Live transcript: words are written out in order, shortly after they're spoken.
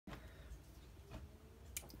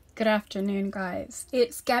Good afternoon, guys.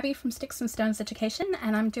 It's Gabby from Sticks and Stones Education,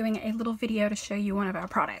 and I'm doing a little video to show you one of our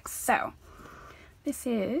products. So, this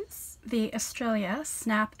is the Australia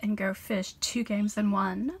Snap and Go Fish 2 Games in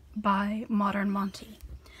 1 by Modern Monty.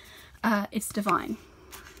 It's divine.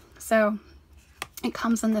 So, it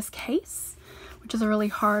comes in this case, which is a really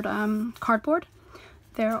hard cardboard.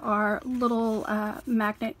 There are little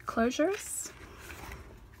magnet closures,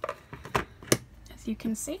 as you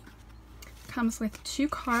can see. Comes with 2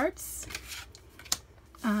 cards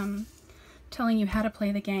telling you how to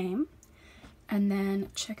play the game, and then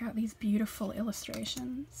check out these beautiful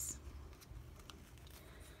illustrations.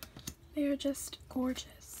 They are just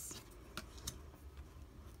gorgeous.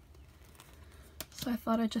 So I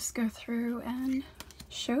thought I'd just go through and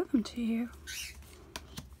show them to you.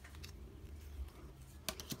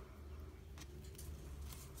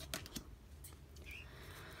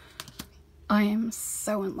 I am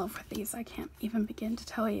so in love with these, I can't even begin to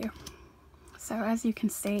tell you. So as you can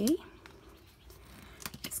see,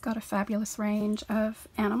 it's got a fabulous range of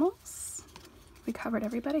animals. We covered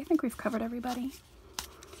everybody. I think we've covered everybody.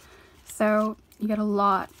 So you get a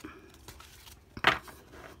lot.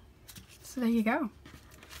 So there you go.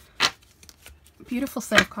 Beautiful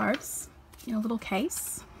set of cards in a little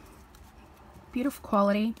case. Beautiful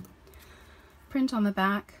quality. Print on the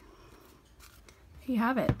back. Here you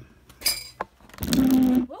have it.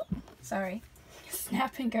 Sorry.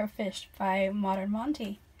 Snap and Go Fish by Modern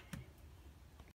Monty.